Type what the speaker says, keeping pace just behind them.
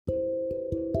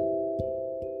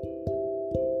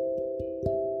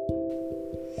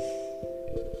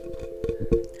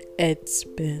It's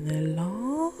been a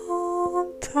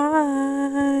long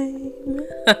time.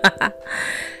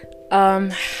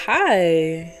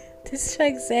 Hi. This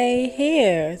is Zay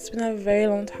here. It's been a very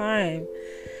long time.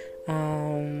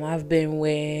 I've been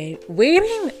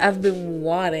waiting. I've been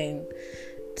wanting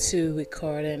to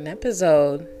record an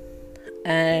episode,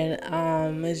 and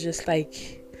it's just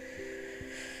like,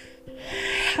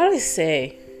 how do I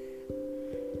say?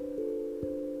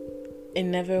 It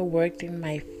never worked in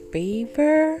my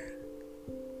favor.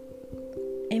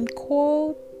 End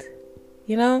quote.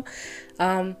 You know,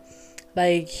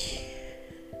 like,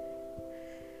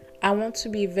 I want to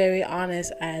be very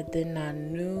honest. I did not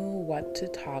know what to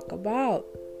talk about.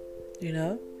 You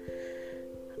know,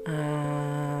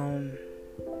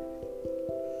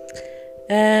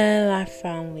 and I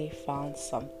finally found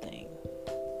something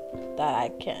that I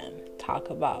can talk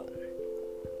about,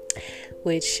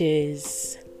 which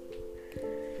is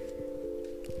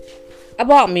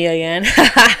about me again.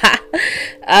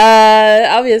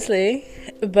 Obviously,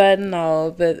 but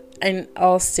in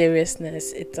all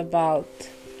seriousness, it's about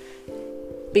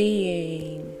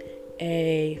being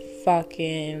a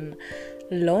fucking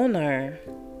loner.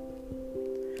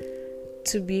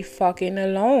 To be fucking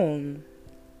alone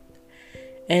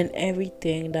in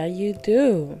everything that you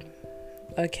do.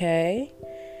 Okay?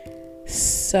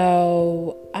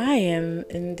 So I am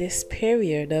in this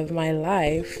period of my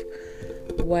life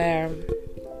where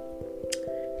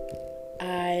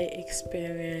I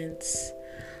experience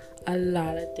a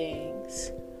lot of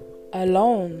things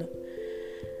alone,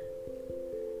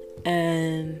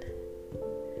 and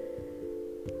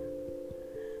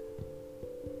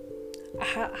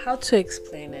how to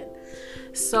explain it.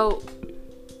 So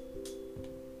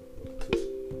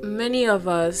many of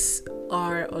us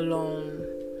are alone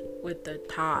with the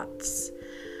thoughts,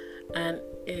 and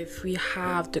if we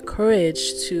have the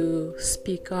courage to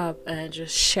speak up and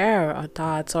just share our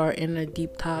thoughts or inner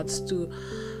deep thoughts to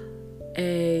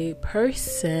a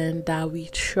person that we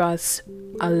trust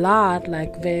a lot,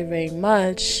 like very, very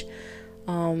much,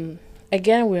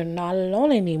 again, we're not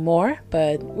alone anymore,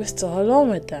 but we're still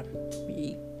alone with them,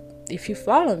 if you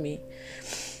follow me.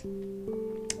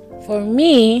 For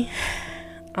me,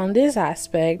 on this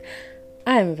aspect,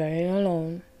 I'm very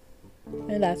alone.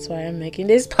 And that's why I'm making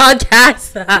this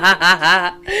podcast.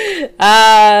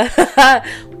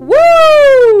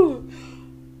 Woo!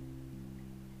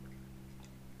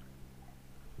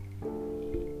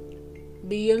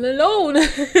 Being alone.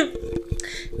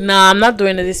 No, I'm not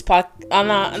doing this I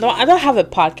don't have a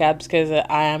podcast because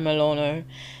I am a loner.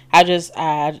 I'm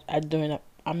doing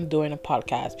a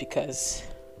podcast because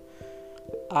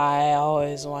I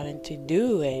always wanted to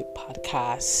do a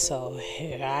podcast, so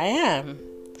here I am,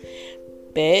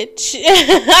 bitch.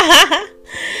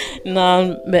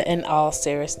 No, but in all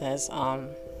seriousness, I'm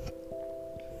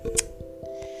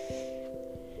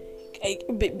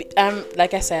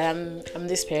like I said, I'm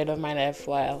this period of my life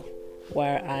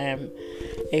where I am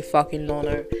a fucking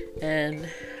loner, and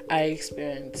I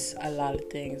experience a lot of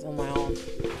things on my own.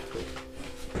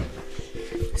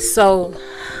 So,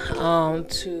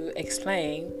 to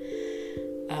explain,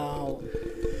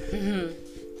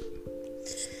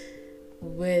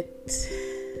 with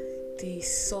the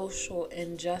social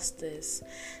injustice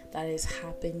that is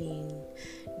happening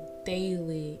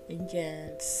daily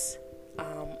against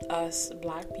us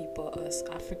black people, us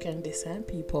African descent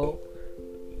people,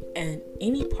 and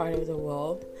any part of the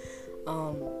world,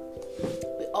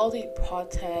 with all the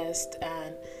protests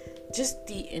and just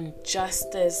the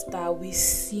injustice that we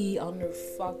see on the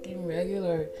fucking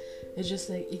regular, it's just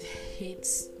like, it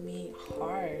hits me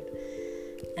hard.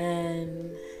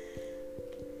 And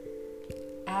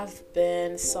I've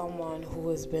been someone who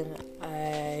has been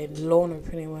a loner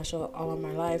pretty much all of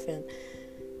my life, and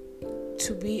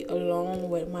to be alone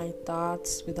with my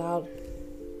thoughts without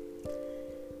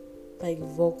like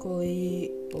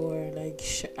vocally or like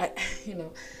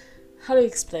how to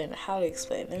explain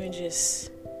let me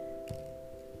just,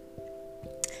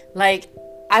 like,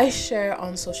 I share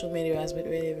on social media as with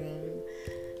Requiem.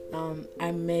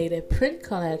 I made a print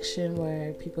collection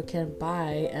where people can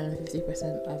buy, and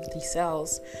 50% of the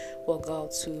sales will go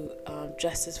to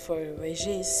Justice for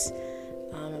Regis,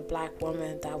 a black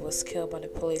woman that was killed by the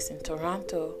police in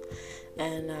Toronto,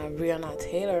 and Breonna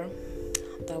Taylor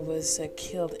that was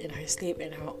killed in her sleep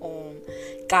in her own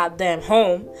goddamn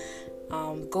home.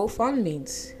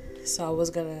 GoFundMe's. So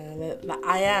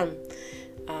I am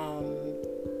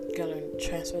gonna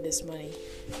transfer this money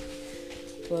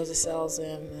towards the sales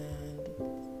and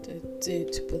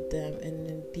to put them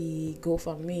in the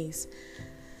GoFundMe's.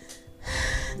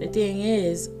 The thing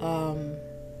is,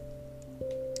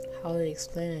 how to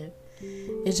explain it?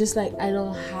 It's just like I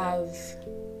don't have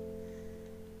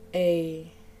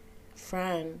a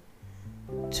friend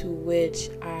to which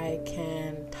I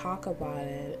can talk about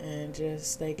it and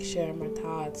just like share my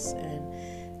thoughts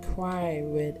and cry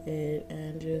with it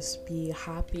and just be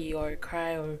happy or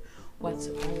cry or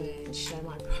whatsoever and share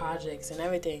my projects and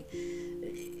everything.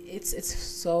 It's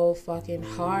so fucking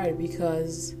hard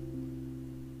because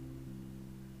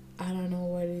I don't know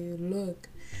where you look.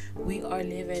 We are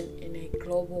living in a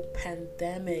global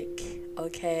pandemic,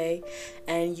 okay?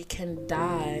 And you can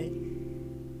die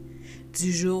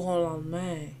du jour au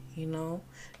lendemain, you know?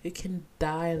 You can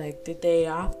die like the day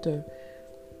after.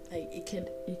 Like it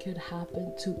could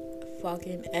happen to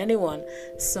fucking anyone.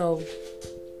 So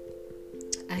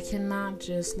I cannot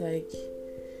just like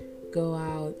go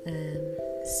out and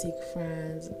seek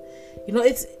friends. You know,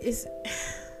 it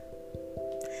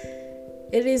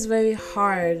is very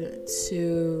hard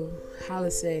to, how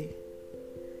to say,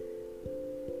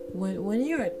 when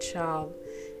you're a child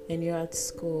and you're at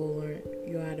school or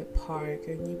you're at a park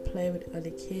and you play with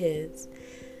other kids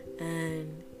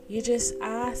and you just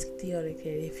ask the other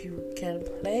kid if you can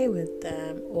play with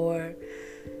them, or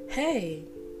hey,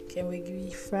 can we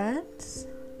be friends?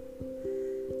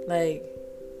 Like,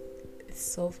 it's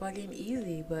so fucking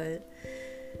easy, but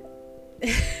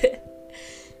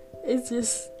it's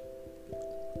just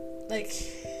like,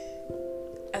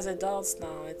 as adults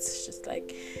now, it's just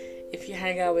like if you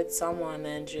hang out with someone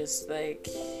and just like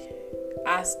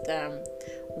ask them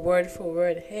word for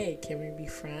word, hey, can we be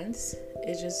friends?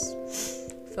 It just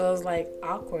feels like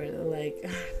awkward. Like,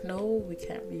 no, we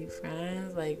can't be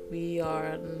friends. Like, we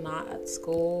are not at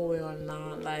school. We are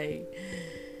not like,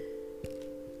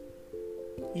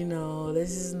 you know,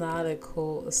 this is not a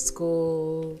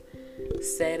school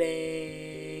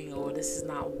setting, or this is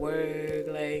not work.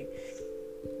 Like,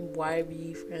 why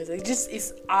be friends? Like, just,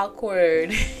 it's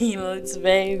awkward. You know, it's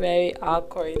very, very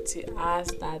awkward to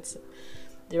ask that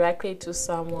directly to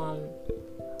someone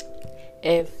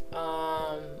if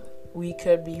we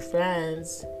could be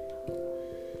friends.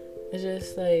 It's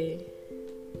just like,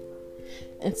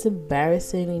 it's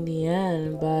embarrassing in the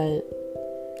end, but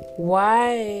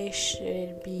why should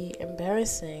it be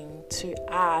embarrassing to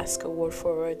ask a word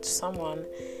for word to someone,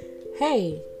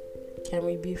 hey, can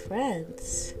we be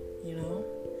friends? You know?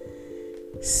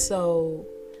 So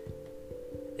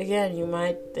again, you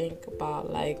might think about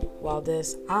like, well,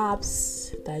 there's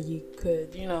apps that you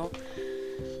could,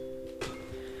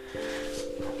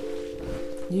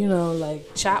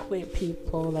 like chat with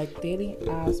people, like dating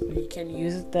apps, but you can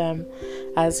use them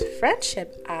as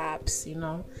friendship apps,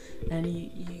 and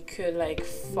you could like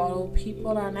follow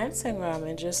people on Instagram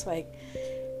and just like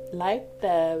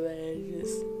them and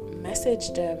just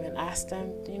message them and ask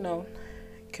them,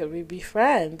 could we be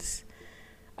friends?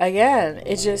 Again,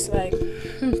 it's just like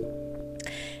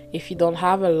if you don't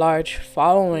have a large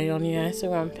following on your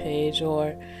Instagram page,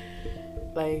 or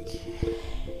like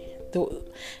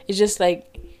it's just like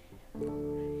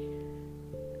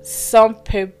some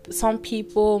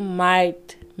people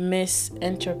might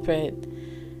misinterpret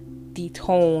the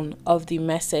tone of the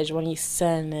message when you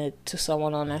send it to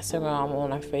someone on Instagram or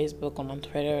on Facebook or on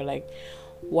Twitter, like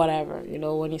whatever,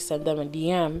 when you send them a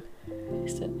DM.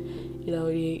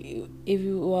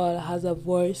 Everyone has a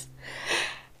voice.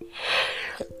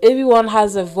 Everyone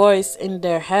has a voice in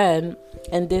their head,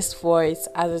 and this voice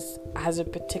has a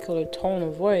particular tone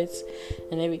of voice.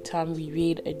 And every time we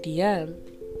read a DM,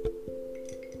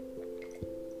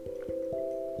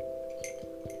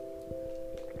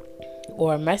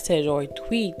 or a message, or a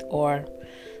tweet, or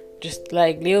just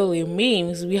like literally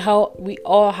memes, we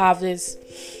all have this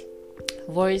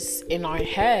voice in our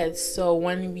heads. So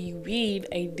when we read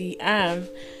a DM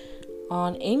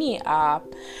on any app,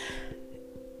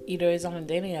 either it's on a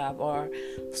dating app or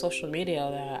social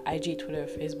media, IG, Twitter,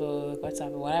 Facebook,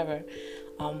 WhatsApp, or whatever,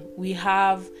 we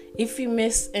have, if we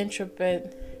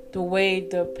misinterpret the way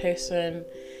the person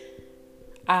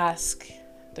asks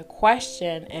the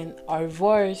question, and our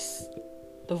voice,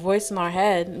 the voice in our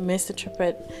head,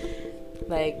 misinterpret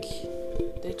like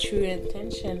the true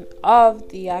intention of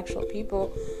the actual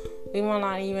people, we will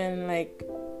not even like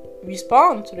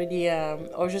respond to the DM,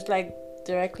 or just like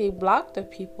directly block the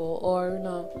people, or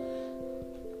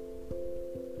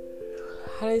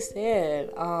how do I say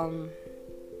it?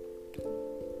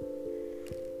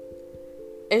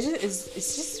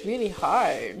 It's just really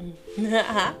hard.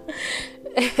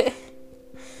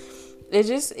 It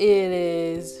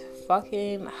is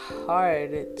fucking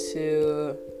hard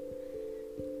to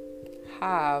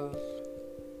have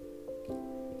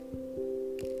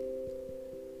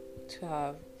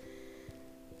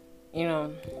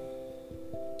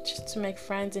just to make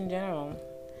friends in general.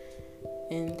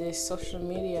 in this social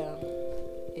media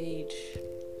age,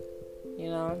 you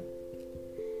know?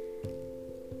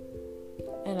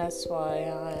 And that's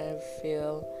why I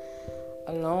feel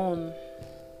alone,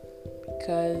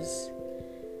 because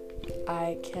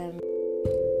I can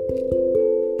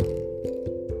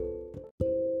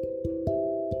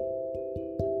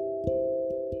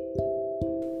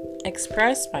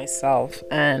express myself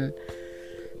and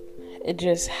it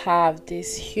just have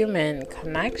this human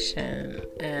connection,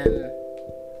 and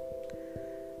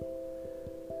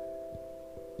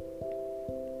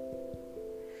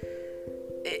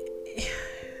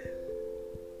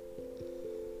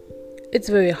it's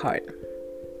very hard.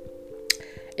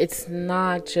 It's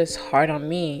not just hard on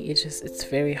me, it's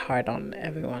very hard on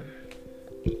everyone.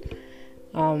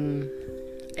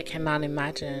 I cannot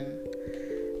imagine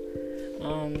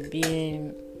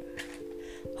being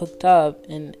hooked up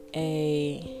in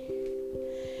a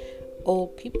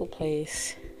old people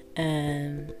place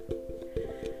and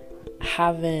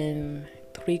having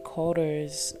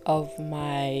 3/4 of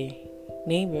my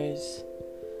neighbors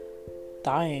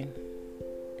dying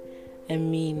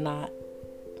and me not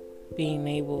being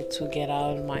able to get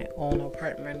out of my own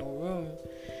apartment or room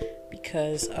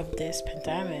because of this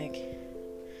pandemic,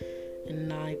 and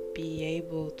not be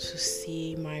able to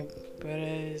see my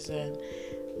brothers and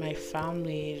my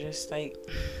family. Just like,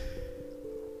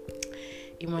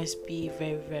 it must be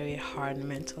very, very hard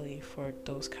mentally for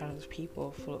those kinds of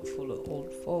people, for the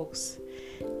old folks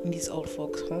in these old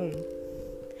folks' home.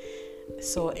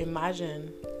 So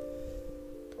imagine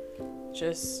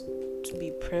just to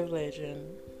be privileged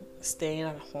and staying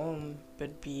at home,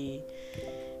 but being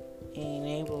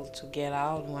able to get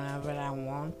out whenever I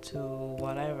want to,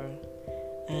 whatever.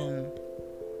 And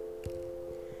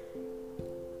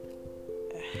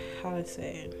how to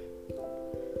say it?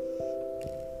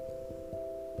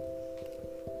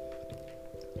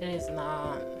 It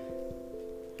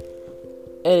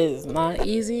is not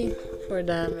easy for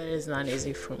them. It is not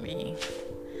easy for me.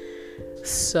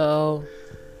 So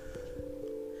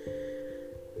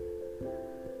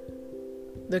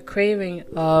the craving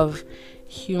of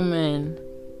human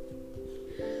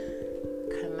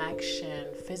connection,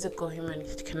 physical human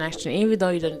connection, even though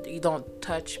you don't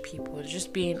touch people,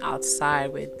 just being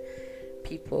outside with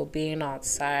people, being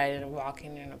outside and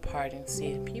walking in a park and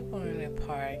seeing people in a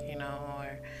park,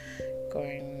 or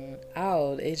going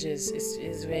out, it's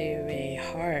very, very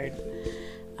hard.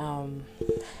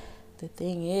 The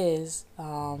thing is,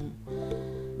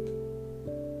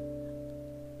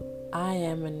 I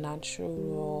am a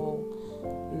natural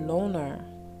loner.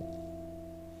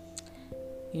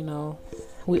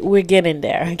 We're getting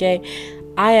there, okay?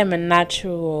 I am a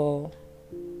natural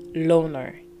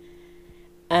loner.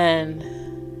 And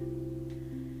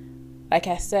like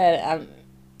I said,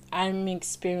 I'm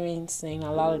experiencing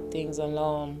a lot of things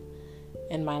alone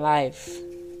in my life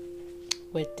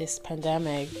with this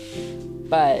pandemic.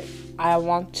 But I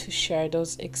want to share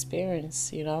those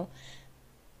experiences,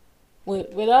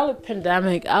 Without a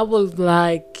pandemic, I would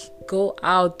go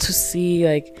out to see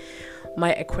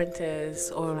my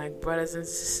acquaintances or my brothers and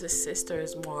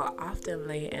sisters more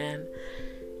oftenly, and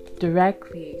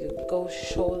directly go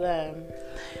show them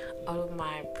all of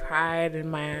my pride and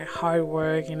my hard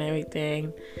work and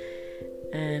everything,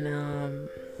 and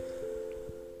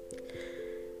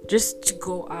just to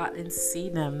go out and see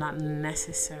them, not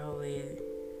necessarily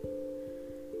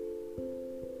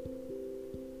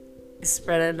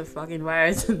spreading the fucking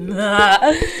virus.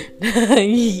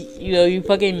 You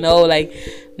fucking know,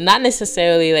 not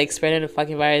necessarily spreading the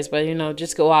fucking virus, but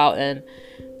just go out and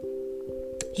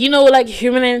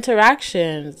human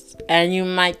interactions. And you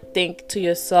might think to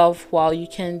yourself, well, you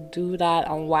can do that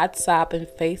on WhatsApp and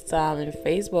FaceTime and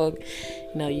Facebook.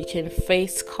 You can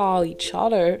face call each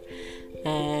other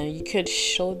and you could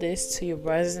show this to your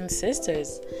brothers and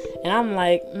sisters. And I'm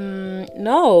like,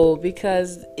 no,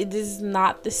 because it is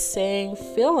not the same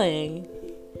feeling.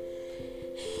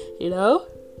 It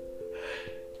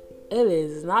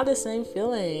is not the same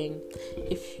feeling.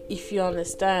 If you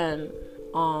understand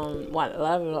on what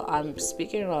level I'm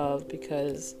speaking of,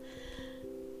 because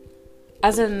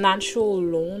as a natural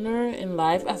loner in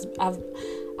life,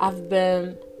 I've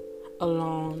been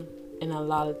alone in a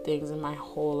lot of things in my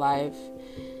whole life,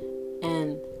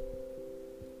 and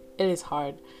it is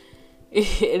hard.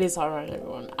 It is hard on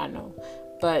everyone, I know,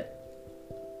 but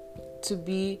to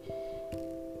be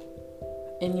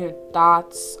in your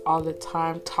thoughts all the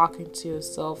time, talking to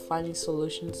yourself, finding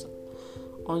solutions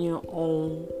on your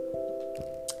own,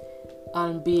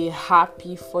 and be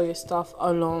happy for your stuff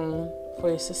alone, for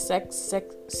your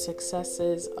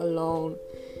successes alone,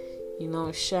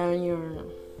 sharing your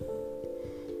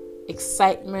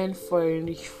excitement for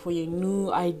your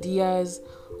new ideas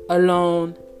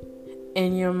alone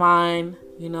in your mind,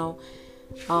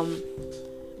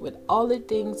 with all the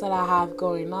things that I have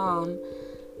going on.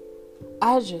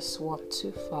 I just want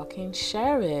to fucking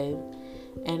share it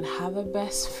and have a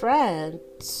best friend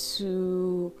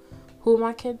to whom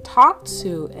I can talk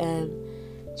to and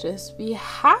just be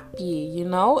happy,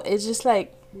 It's just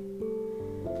like,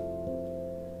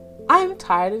 I'm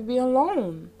tired of being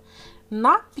alone.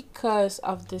 Not because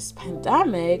of this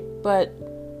pandemic, but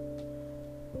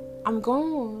I'm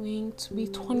going to be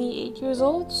 28 years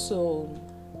old soon.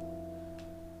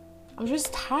 I'm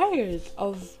just tired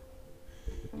of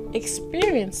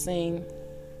experiencing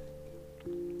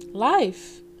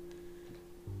life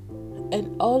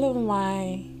and all of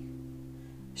my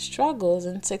struggles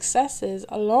and successes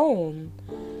alone.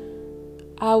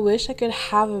 I wish I could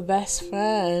have a best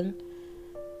friend,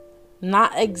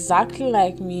 not exactly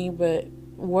like me, but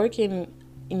working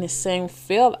in the same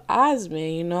field as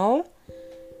me,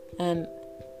 And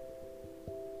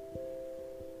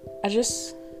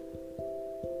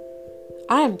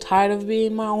I am tired of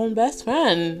being my own best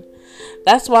friend.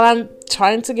 That's what I'm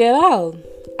trying to get out.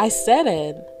 I said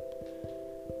it.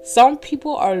 Some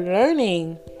people are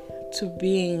learning to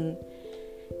being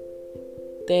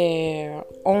their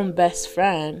own best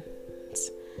friends.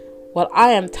 Well,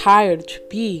 I am tired to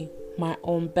be my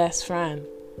own best friend.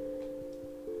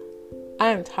 I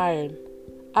am tired.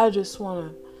 I just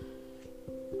want to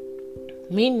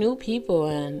meet new people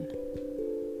and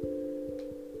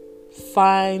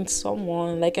find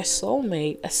someone like a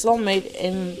soulmate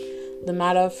in the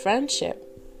matter of friendship.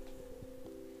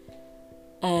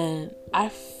 And I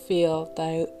feel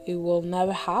that it will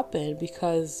never happen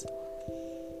because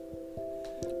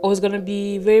it was going to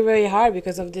be very, very hard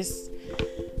because of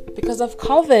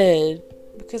COVID.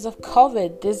 Because of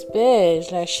COVID, this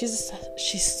bitch, like,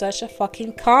 she's such a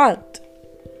fucking cunt.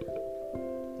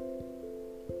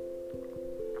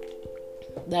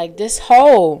 Like, this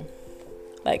hoe,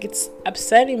 like, it's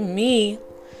upsetting me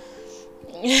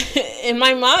in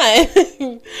my mind.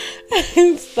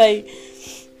 It's like,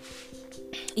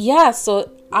 yeah, so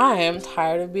I am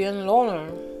tired of being a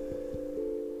loner.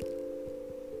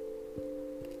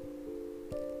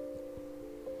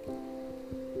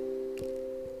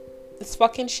 It's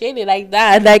fucking shady like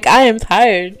that. Like, I am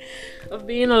tired of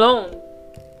being alone.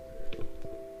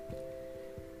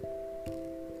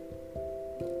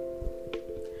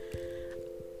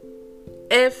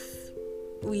 If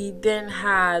we didn't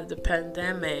have the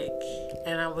pandemic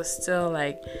and I was still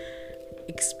like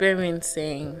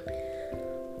experiencing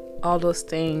all those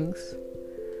things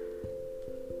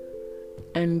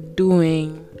and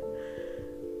doing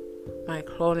my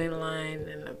clothing line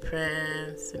and the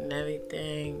prints and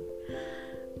everything,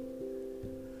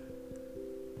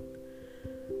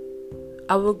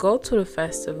 I would go to the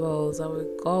festivals. I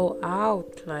would go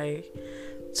out like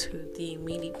to the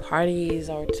mini parties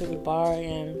or to the bar,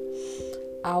 and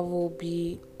I will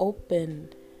be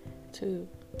open to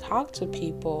talk to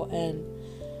people and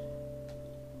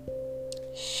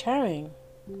sharing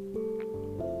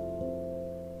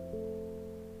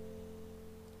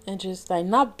and just like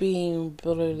not being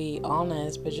brutally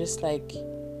honest, but just like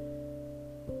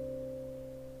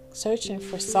searching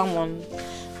for someone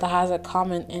that has a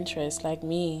common interest like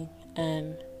me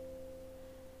and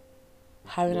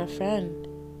having a friend,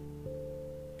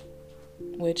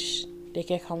 which they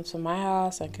can come to my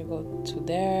house, I can go to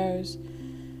theirs.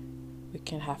 We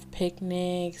can have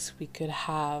picnics. We could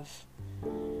have,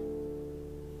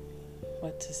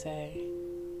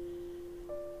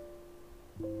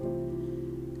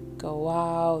 go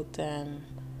out and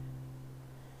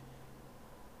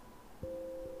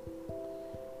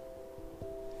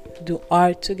do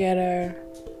art together,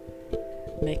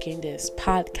 making this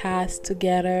podcast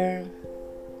together,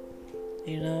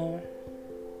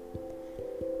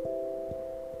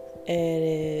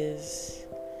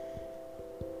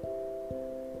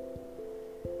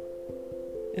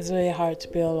 it's very hard to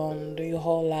be alone your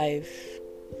whole life,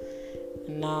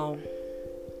 and now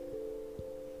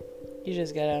you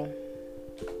just gotta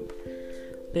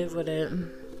live with it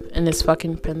in this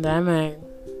fucking pandemic.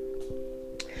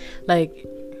 Like,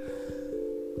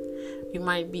 you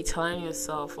might be telling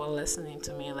yourself while listening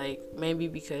to me, like, maybe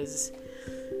because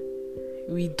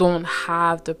we don't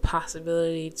have the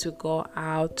possibility to go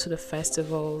out to the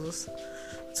festivals,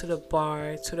 to the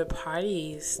bar, to the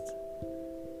parties,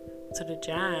 to the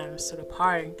jams, to the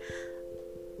park.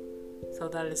 So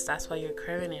that's why you're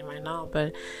craving it right now.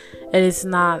 But it's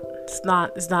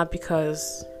not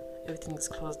because everything's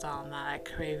closed down that I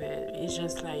crave it. It's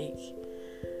just like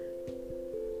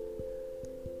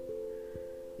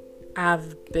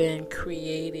I've been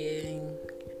creating,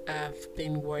 I've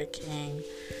been working,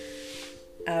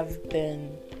 I've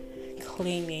been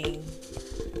cleaning,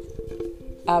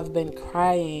 I've been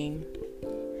crying,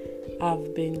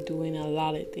 I've been doing a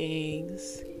lot of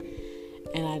things,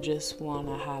 and I just want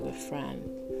to have a friend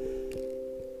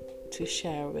to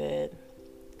share with.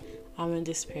 I'm in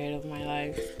this period of my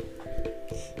life.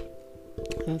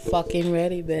 I'm fucking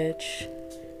ready, bitch.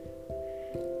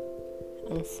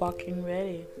 I'm fucking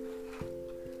ready.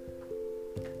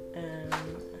 And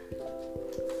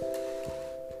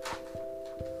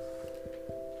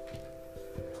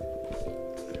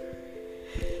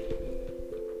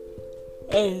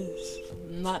it's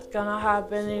not gonna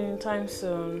happen anytime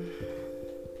soon.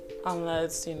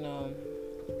 Unless,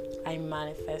 I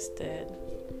manifested.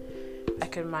 I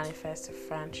could manifest a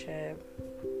friendship.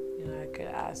 I could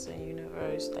ask the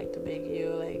universe, like, to beg you,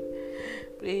 like,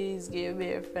 please give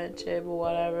me a friendship or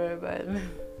whatever. But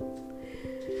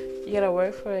you gotta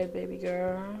work for it, baby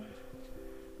girl.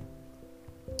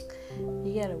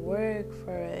 You gotta work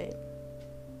for it.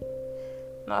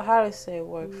 Not how to say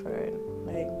work for it.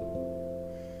 Like,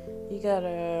 you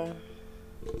gotta,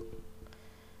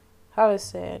 how to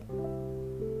say it?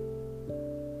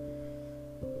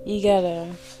 You gotta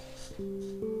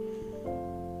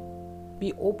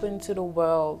be open to the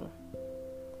world.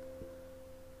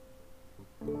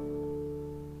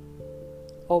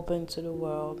 Open to the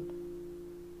world.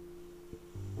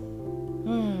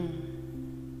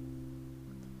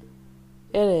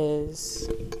 It is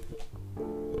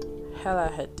hella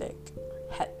hectic.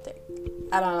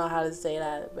 I don't know how to say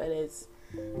that, but it's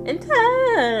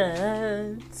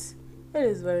intense. It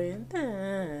is very intense.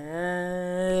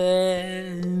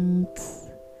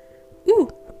 Ooh.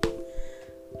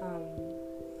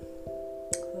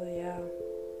 So yeah.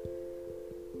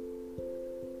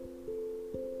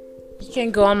 You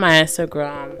can go on my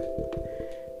Instagram.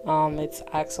 It's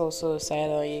Axel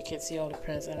Suicidal. You can see all the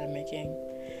prints that I'm making.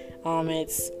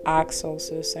 It's Axel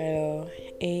Suicidal.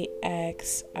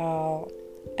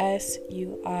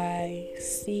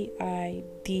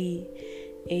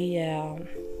 AXLSUICIDAL.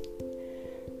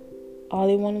 All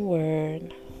in one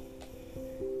word.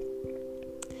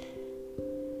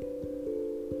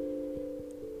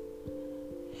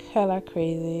 Hella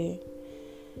crazy.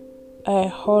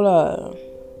 Hold up.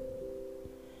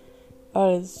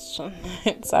 Oh, it's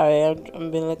sorry. I've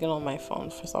been looking on my phone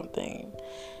for something,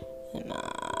 and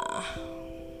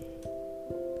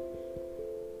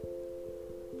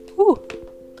whew,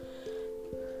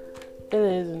 it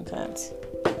is intense.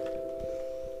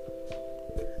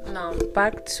 Now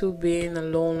back to being a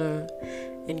loner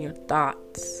in your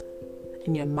thoughts,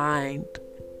 in your mind.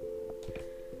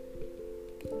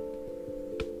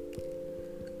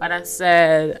 Like I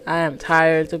said, I am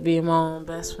tired to be my own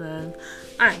best friend.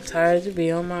 I'm tired to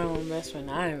be on my own best friend.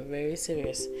 I am very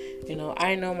serious.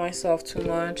 I know myself too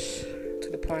much to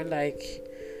the point, like,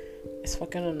 it's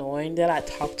fucking annoying that I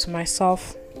talk to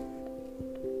myself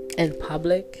in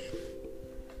public.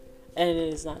 And it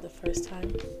is not the first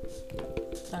time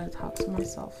that I talk to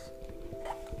myself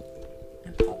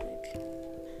in public.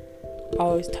 I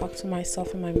always talk to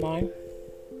myself in my mind.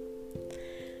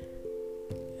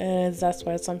 And that's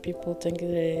why some people think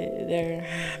they're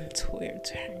too weird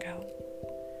to hang out.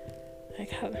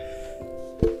 Like, I'm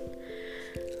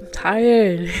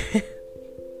tired.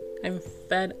 I'm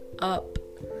fed up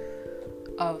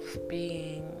of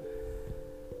being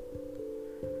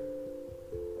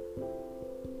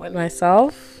with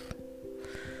myself.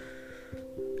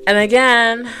 And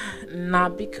again,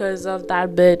 not because of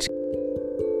that bitch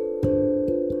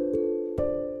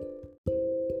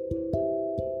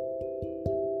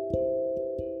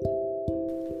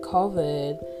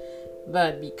COVID,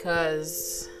 but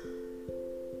because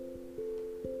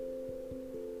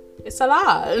it's a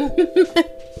lot.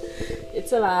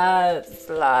 It's a lot.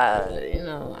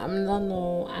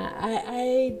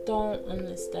 I don't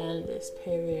understand this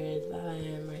period that I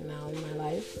am right now in my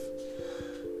life.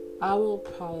 I will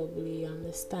probably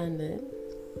understand it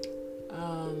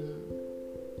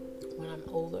when I'm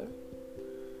older,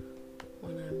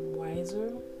 when I'm wiser,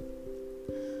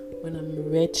 when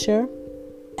I'm richer,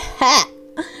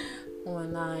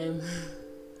 when I'm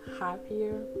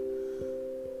happier,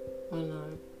 when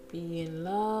I'll be in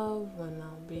love, when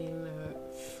I'll be in a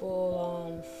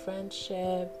full-on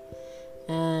friendship,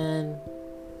 and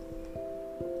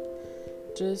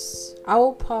I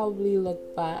will probably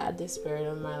look back at this period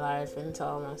of my life and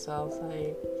tell myself,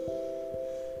 like,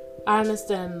 I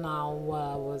understand now what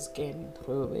I was getting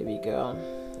through, baby girl.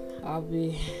 I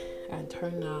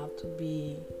turned out to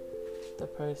be the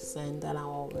person that I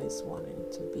always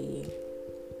wanted to be.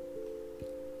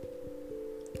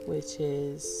 which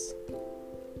is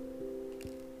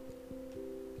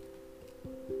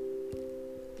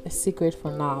a secret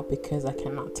for now because I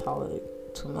cannot tell it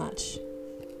too much.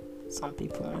 Some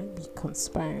people might be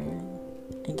conspiring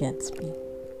against me.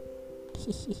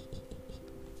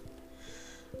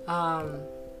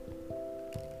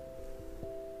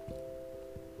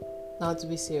 Now to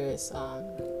be serious, I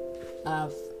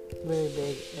have very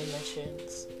big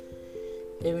emotions.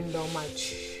 Even though my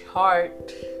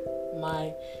chart,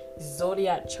 my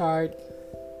zodiac chart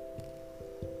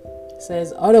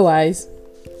says otherwise,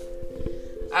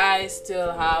 I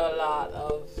still have a lot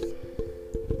of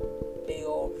big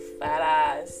old fat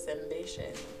ass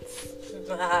ambitions.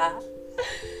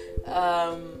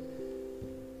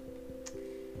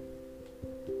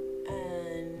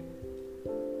 And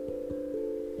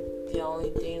the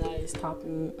only thing that is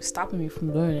stopping me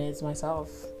from doing it is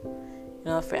myself. You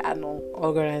know, if I don't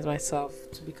organize myself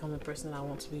to become the person I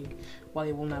want to be, well,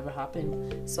 it will never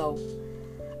happen. So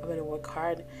I better work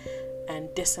hard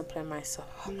and discipline myself.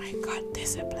 Oh my god,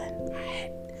 discipline.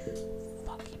 I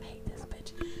fucking hate this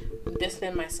bitch.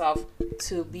 Discipline myself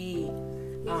to be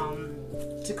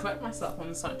to correct myself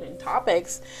on certain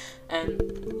topics and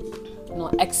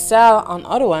excel on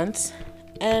other ones,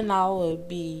 and I will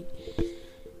become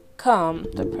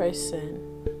the person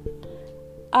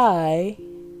I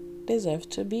deserve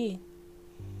to be,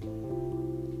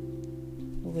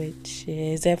 which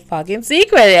is a fucking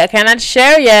secret I cannot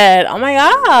share yet. Oh my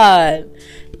god,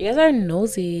 you guys are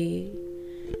nosy.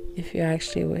 If you're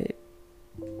actually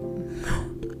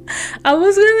I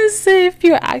was gonna say if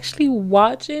you're actually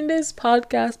watching this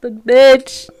podcast, but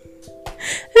bitch,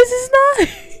 this is not.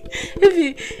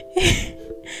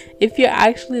 If you're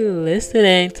actually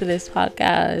listening to this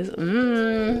podcast,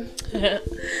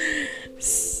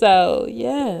 So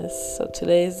yes, so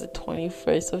today is the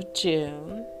 21st of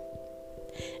June.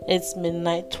 It's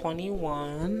midnight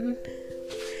 21.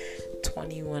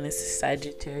 21 is a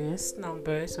Sagittarius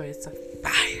number, so it's a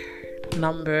fire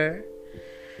number.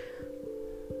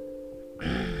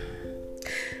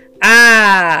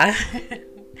 I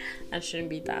shouldn't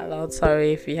be that loud.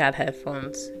 Sorry if you had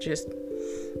headphones. Just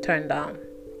turn down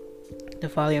the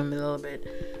volume a little bit.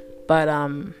 But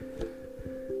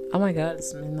oh my god,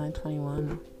 it's midnight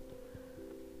 21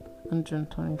 on June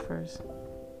 21st,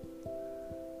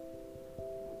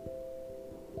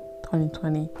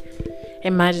 2020.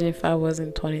 Imagine if I was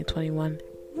in 2021.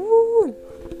 Woo!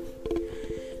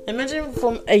 Imagine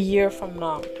from a year from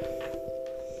now.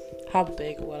 How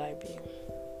big would I be?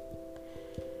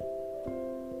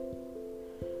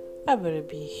 I better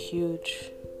be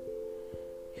huge.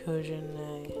 Huge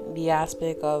in the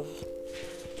aspect of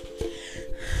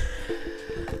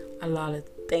a lot of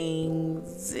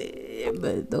things,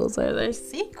 but those are their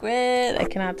secret. I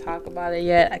cannot talk about it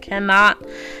yet. I cannot.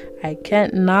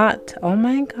 Oh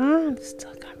my god, it's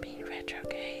still gonna be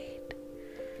retrograde.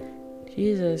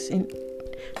 Jesus, in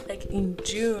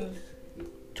June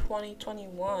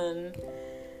 2021,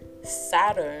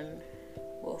 Saturn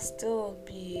will still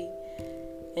be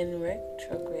in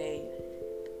retrograde.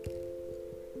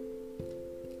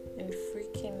 In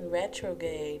freaking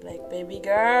retrograde. Like, baby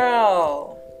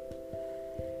girl,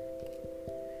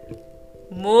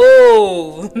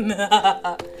 move.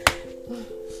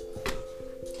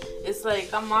 It's like,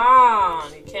 come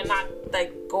on, you cannot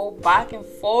go back and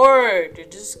forth. You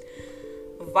just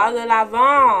va de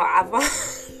l'avant,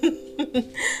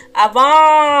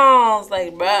 avance,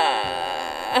 like,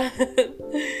 bruh.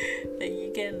 Like,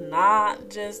 you cannot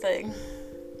just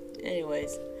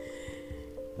anyways.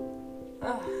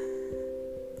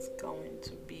 It's going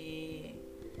to be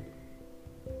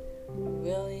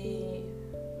really,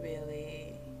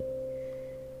 really,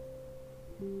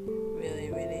 really,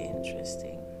 really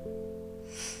interesting.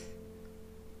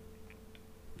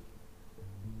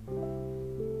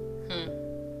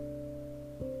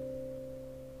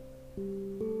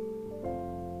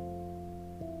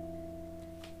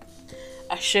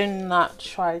 I should not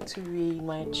try to read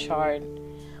my chart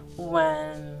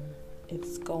when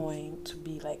it's going to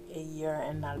be a year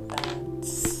in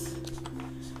advance.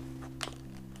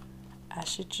 I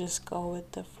should just go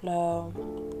with the flow,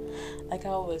 like I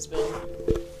always been.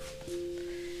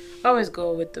 I always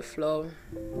go with the flow.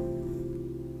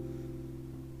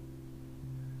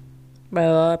 But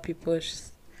a lot of people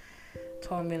just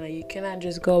told me you cannot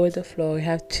just go with the flow. You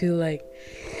have to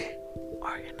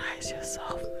organize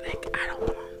yourself. I don't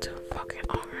want to fucking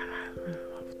organize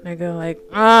myself,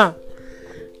 nigga.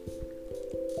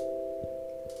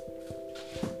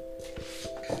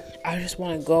 I just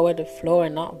want to go with the flow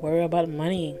and not worry about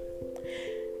money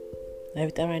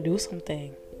every time I do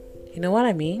something. You know what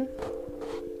I mean?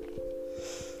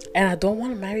 And I don't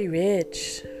want to marry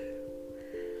rich.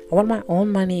 I want my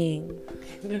own money.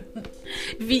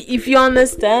 If you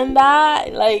understand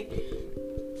that, like,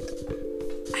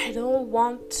 I don't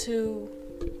want to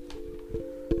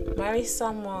marry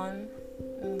someone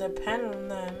and depend on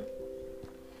them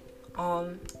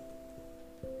on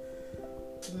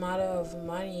the matter of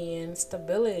money and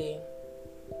stability.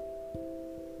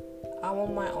 I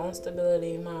want my own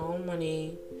stability, my own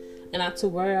money, and not to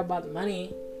worry about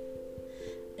money,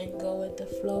 and go with the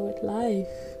flow with life.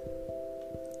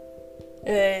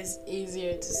 It is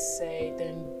easier to say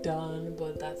than done,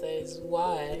 but that is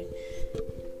why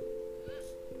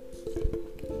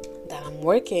that I'm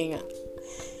working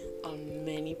on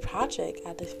many projects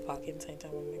at this fucking same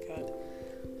time. Oh my god,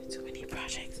 too many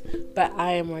projects, but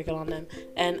I am working on them,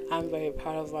 and I'm very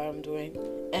proud of what I'm doing.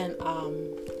 And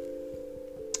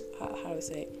how to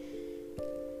say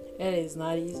it is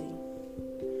not easy.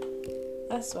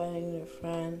 That's why I need a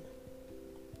friend,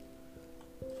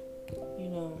 you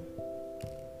know,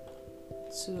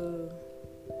 to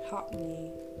help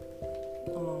me,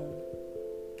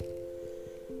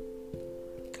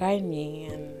 guide me,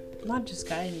 and not just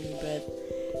guide me, but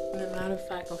in the matter of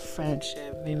fact of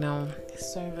friendship, you know,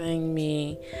 serving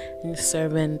me and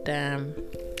serving them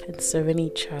and serving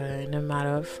each other in the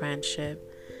matter of friendship.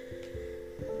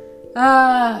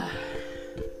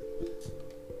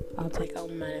 I'll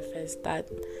manifest that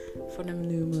for the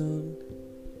new moon.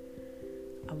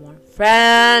 I want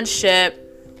friendship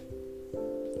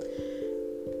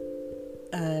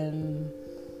and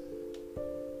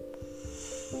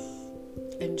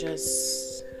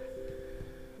just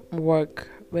work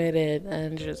with it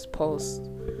and just post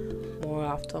more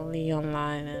oftenly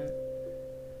online and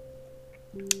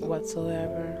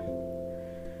whatsoever.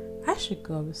 I should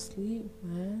go to sleep,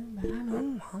 man, but I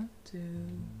don't want to,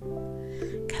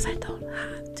 cause I don't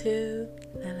have to.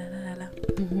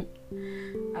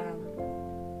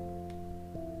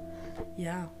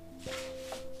 Yeah.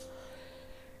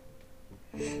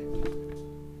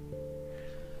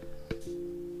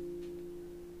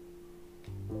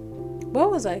 Where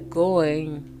was I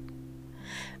going?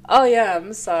 Oh yeah,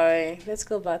 I'm sorry. Let's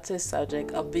go back to the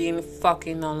subject of being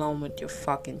fucking alone with your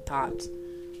fucking thoughts.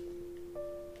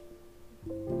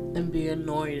 And be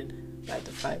annoyed by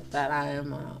the fact that I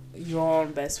am your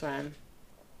own best friend.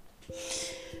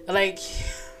 Like,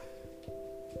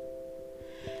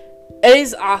 it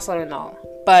is awesome and all,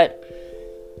 but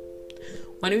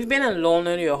when you've been alone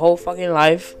in your whole fucking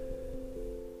life,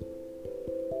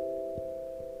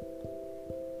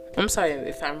 I'm sorry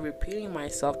if I'm repeating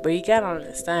myself, but you gotta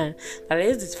understand that it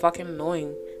is just fucking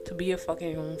annoying to be your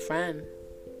fucking own friend.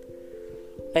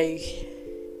 Like,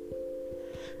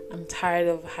 I'm tired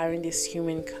of having this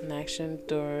human connection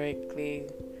directly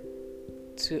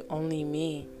to only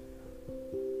me.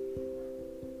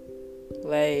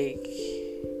 Like,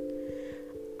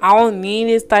 I don't need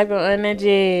this type of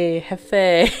energy.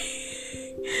 Hefe.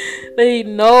 Like,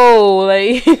 no.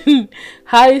 Like,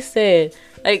 how you say it?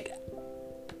 Like,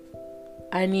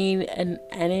 I need an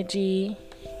energy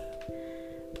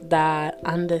that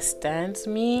understands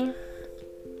me.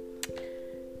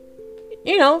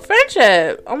 You know,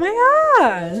 friendship. Oh my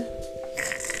god.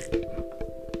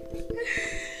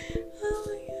 Oh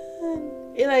my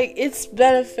god. It's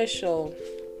beneficial.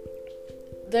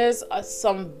 There's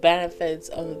some benefits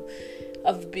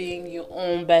of being your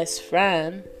own best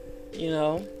friend, you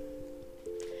know.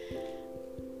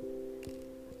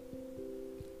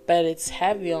 But it's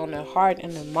heavy on the heart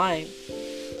and the mind,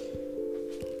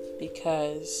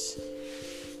 because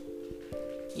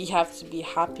you have to be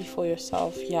happy for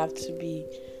yourself. You have to be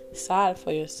sad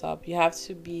for yourself. You have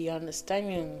to be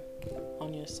understanding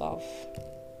on yourself.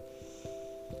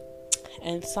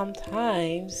 And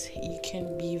sometimes you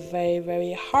can be very,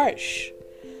 very harsh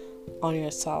on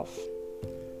yourself,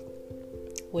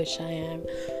 which I am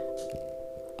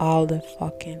all the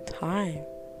fucking time.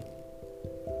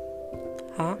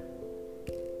 Huh?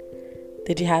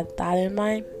 Did you have that in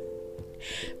mind?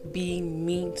 Being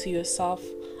mean to yourself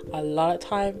a lot of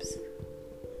times.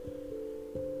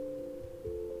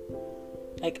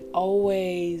 Like,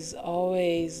 always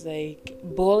like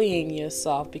bullying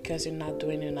yourself because you're not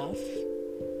doing enough.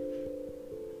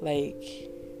 Like,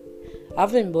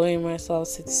 I've been bullying myself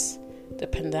since the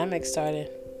pandemic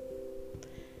started.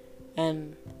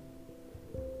 And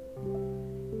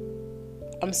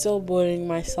I'm still bullying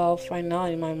myself right now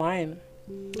in my mind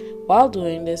while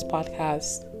doing this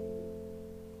podcast.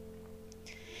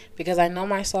 Because I know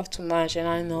myself too much and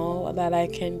I know that I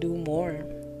can do more.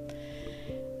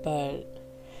 But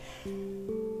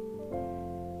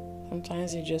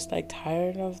sometimes you're just like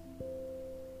tired of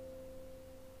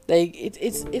Like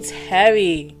it's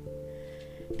heavy.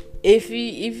 If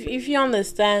you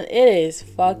understand, it is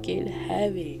fucking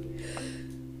heavy.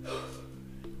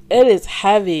 It is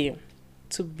heavy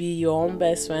to be your own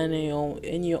best friend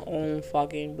and your own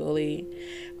fucking bully,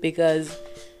 because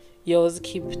you always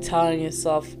keep telling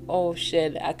yourself, oh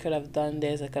shit, I could have done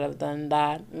this, I could have done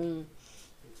that, and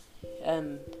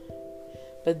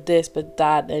but this, but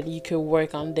that, and you could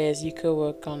work on this, you could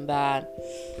work on that.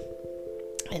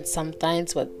 And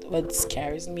sometimes what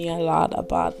scares me a lot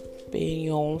about being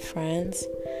your own friends,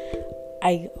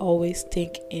 I always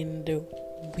think in the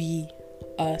we,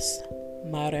 us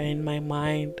matter in my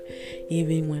mind,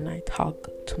 even when I talk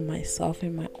to myself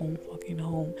in my own fucking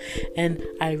home. And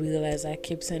I realize I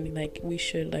keep saying like we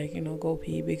should like go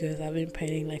pee, because I've been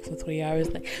painting like for 3 hours.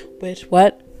 Like, bitch,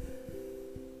 what?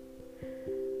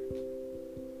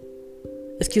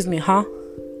 Excuse me, huh?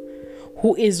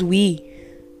 Who is we?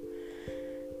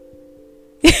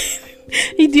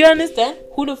 Do you understand?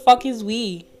 Who the fuck is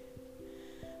we?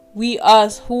 We,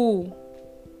 us, who?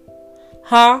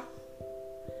 Huh?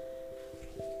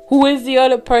 Who is the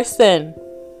other person?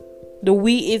 The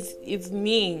we is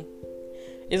me.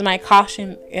 Is my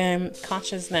consciousness,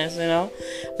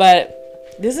 But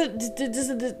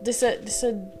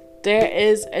there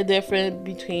is a difference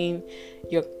between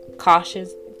your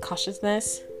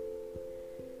consciousness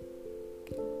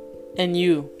and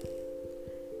you.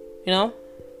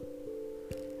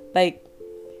 Like,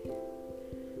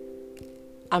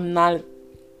 I'm not a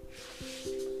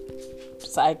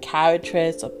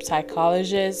psychiatrist or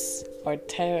psychologist or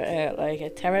like a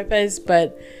therapist,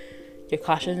 but your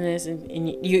consciousness and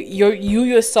you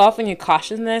yourself and your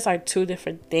consciousness are two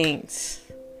different things.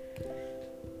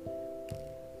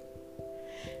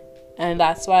 And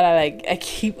that's why I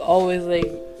keep always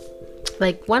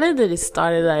like when I did it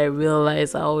started, I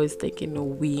realized I always thinking the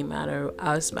we matter,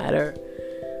 us matter.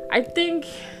 I think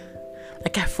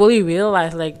like I fully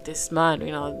realized like this month,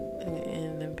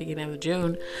 in the beginning of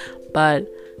June, but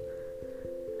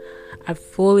I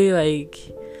fully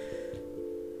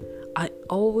I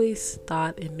always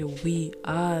thought in the we,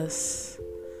 us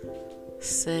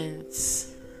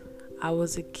since I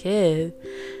was a kid,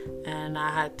 and I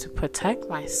had to protect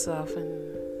myself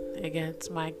and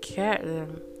against my caretaker,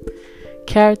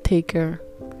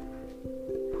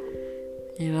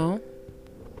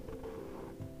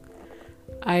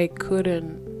 I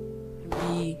couldn't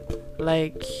be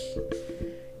like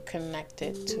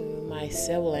connected to my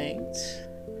siblings.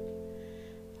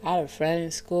 I had a friend in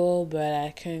school, but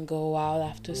I couldn't go out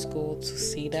after school to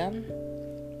see them,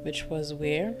 which was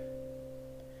weird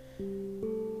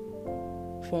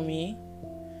for me.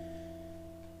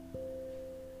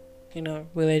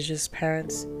 Religious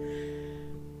parents,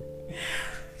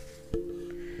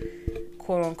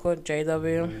 quote unquote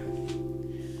JW.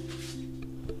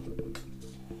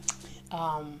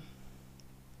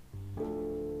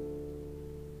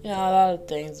 A lot of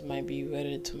things might be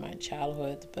related to my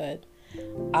childhood, but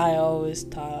I always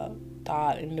thought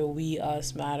in the we,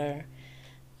 us matter.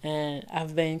 And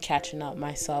I've been catching up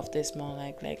myself this month,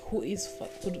 like who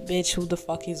the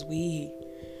fuck is we?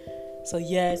 So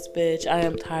yes, bitch, I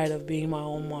am tired of being my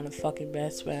own motherfucking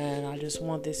best friend. I just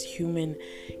want this human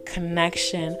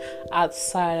connection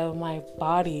outside of my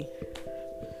body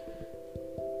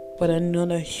with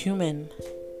another human,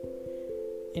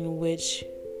 in which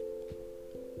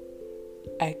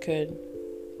I could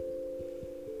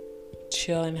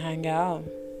chill and hang out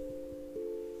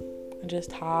and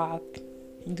just talk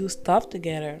and do stuff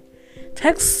together,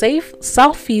 take safe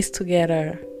selfies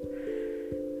together,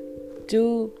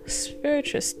 do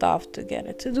spiritual stuff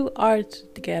together, to do art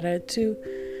together,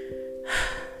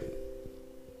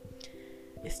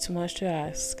 it's too much to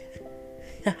ask.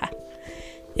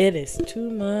 It is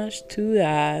too much to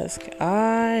ask.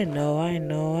 I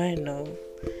know.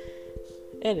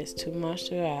 It is too much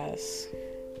to ask.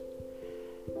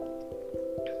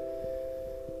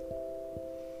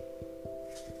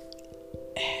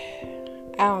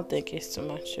 I don't think it's too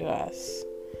much to ask.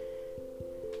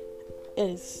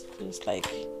 It's just like,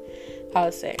 how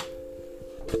to say,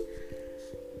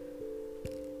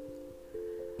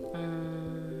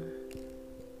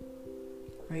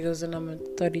 here goes the number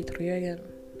 33 again.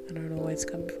 I don't know where it's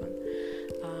coming from.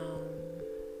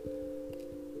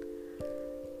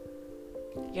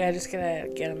 I just gotta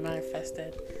get it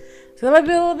manifested. So that might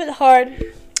be a little bit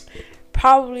hard.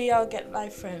 Probably I'll get my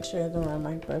friend shared around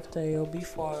my birthday or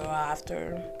before or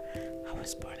after. I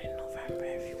was born in November,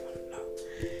 if you want to know.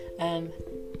 And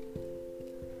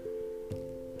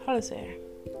how to say it?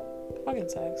 Fucking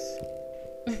sucks.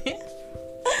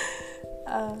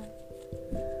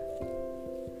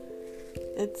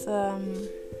 It's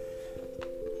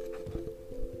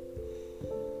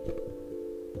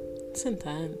That's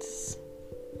intense.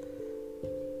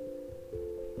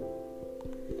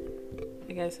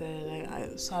 Like I said,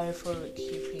 I'm sorry for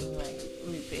keeping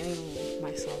repeating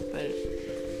myself, but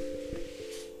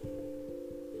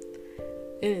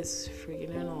it is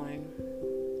freaking annoying.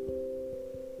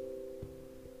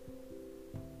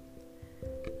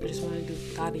 I just want to do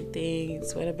thotty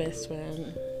things with a best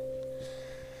friend.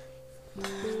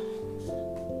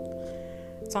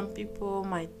 Some people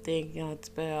might think, it's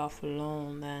better off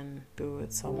alone than do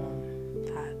with someone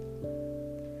that.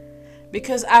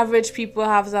 Because average people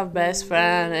have their best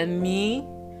friend, and me,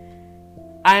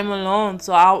 I'm alone.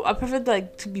 So I prefer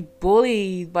to be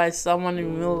bullied by someone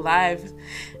in real life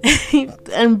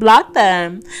and block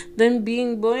them than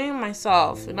being bullying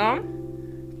myself,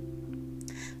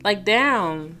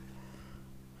 Damn.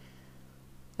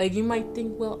 You might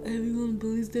think, well, everyone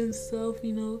bullies themselves,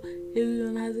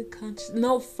 everyone has a conscience.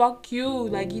 No, fuck you.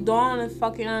 You don't want to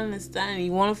fucking understand.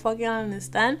 You want to fucking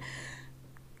understand?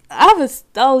 I have a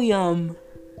stellium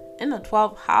in the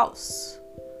 12th house.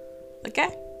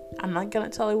 Okay? I'm not gonna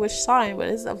tell you which sign, but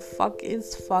it's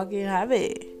fucking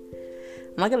heavy.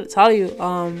 I'm not gonna tell you,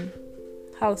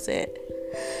 how to say it.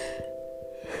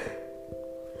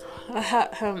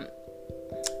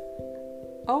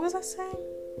 What was I saying?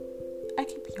 I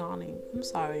keep yawning. I'm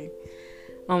sorry.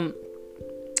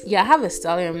 Yeah, I have a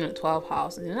stellium in the 12th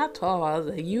house, and in that 12th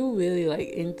house, you really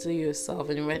into yourself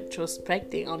and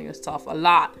retrospecting on yourself a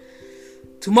lot,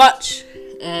 too much,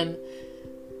 and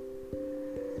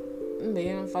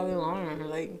being fucking loner.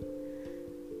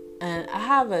 And I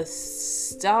have a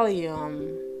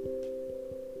stellium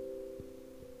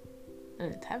in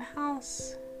the 10th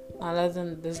house.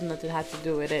 There's nothing had to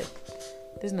do with it.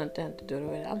 There's nothing to do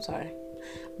with it. I'm sorry.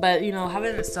 But,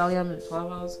 having a stellium in the 12th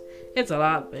house, it's a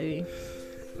lot, baby.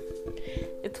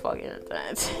 It's fucking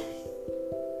intense.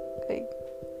 It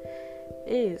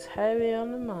is heavy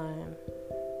on the mind.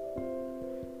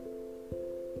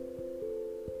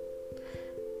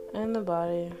 And the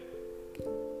body.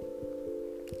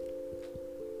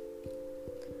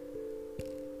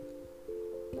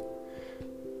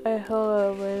 Hey, hold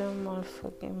up, wait a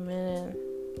motherfucking minute.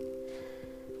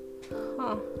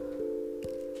 Huh.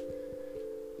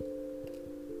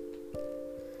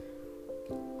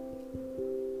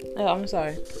 Oh, I'm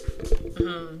sorry.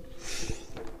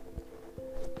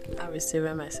 I received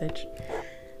a message.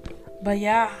 But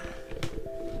yeah,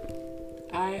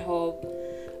 I hope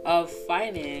of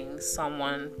finding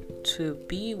someone to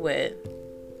be with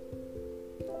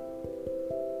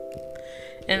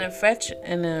in a friendship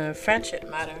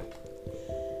matter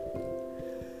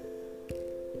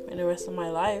in the rest of my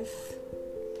life,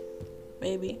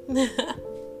 maybe.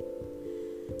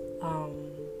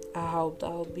 I hope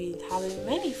I'll be having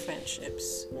many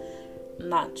friendships,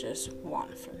 not just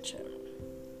one friendship,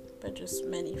 but just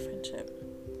many friendships,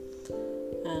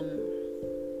 and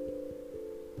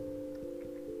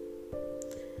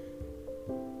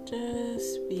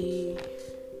just be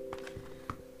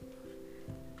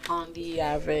on the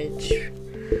average.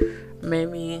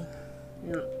 Maybe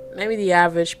the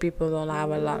average people don't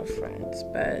have a lot of friends,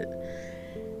 but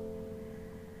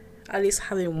at least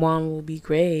having one will be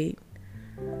great.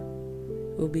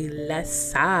 Will be less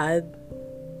sad.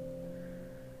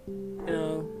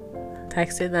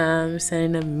 Texting them,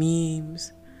 sending them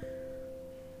memes.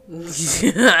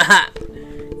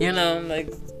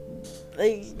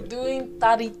 Doing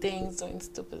thotty things, doing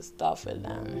stupid stuff with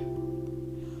them.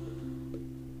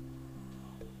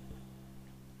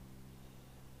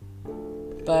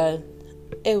 But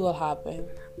it will happen.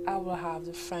 I will have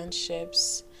the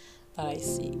friendships that I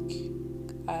seek.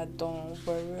 I don't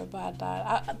worry about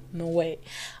that. No way.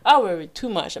 I worry too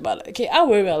much about it. Okay, I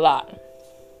worry a lot.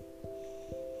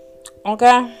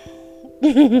 Okay?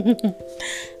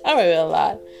 I worry a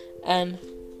lot. And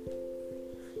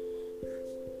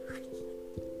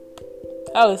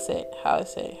how to say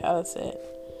it.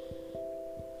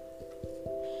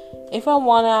 If I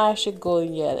want it, I should go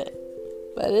and get it.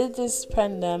 But it's this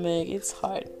pandemic, it's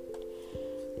hard.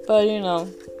 But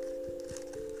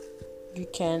you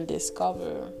can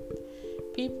discover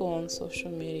people on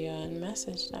social media and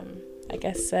message them, like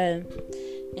I said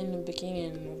in the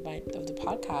beginning of the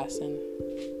podcast, and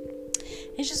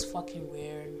it's just fucking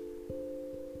weird.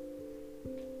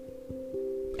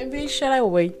 Maybe should I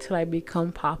wait till I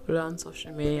become popular on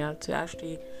social media to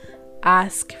actually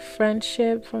ask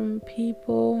friendship from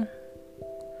people,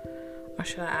 or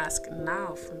should I ask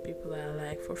now from people that I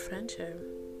like for friendship?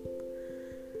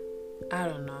 I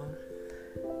don't know.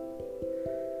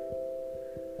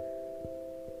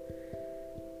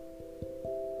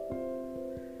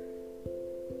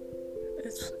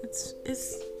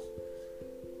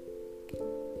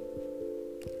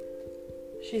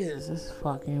 Jesus, this is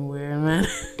fucking weird, man.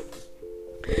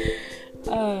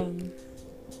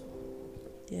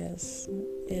 Yes,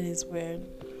 it is weird.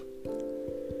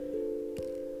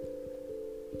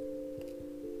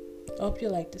 I hope you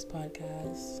like this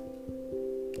podcast.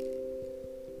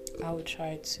 I will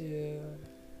try to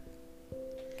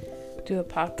do a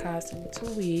podcast in 2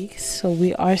 weeks. So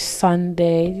we are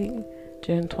Sunday,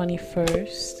 June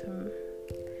 21st.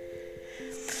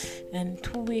 And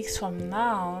 2 weeks from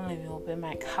now, let me open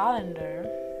my calendar.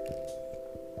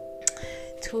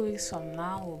 2 weeks from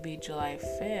now will be July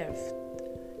 5th.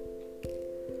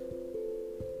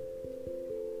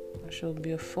 Which will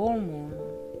be a full moon.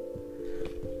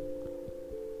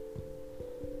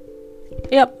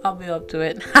 Yep, I'll be up to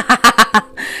it.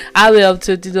 I'll be up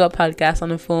to do a podcast on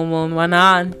the full moon. Why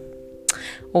not?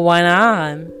 Why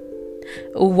not?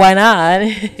 Why not?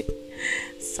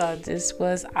 So this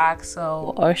was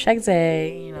Axel or Shagze,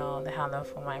 the handle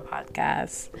for my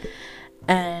podcast.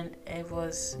 And it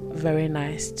was very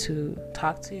nice to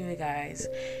talk to you guys.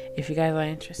 If you guys are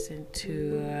interested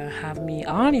to have me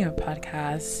on your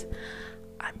podcast,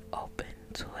 I'm open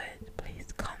to it.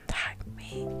 Please contact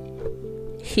me.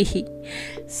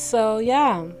 So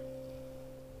yeah,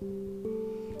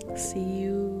 see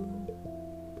you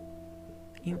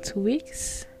in 2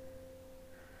 weeks.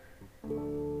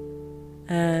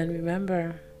 And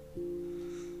remember,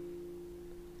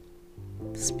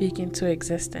 speak into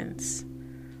existence.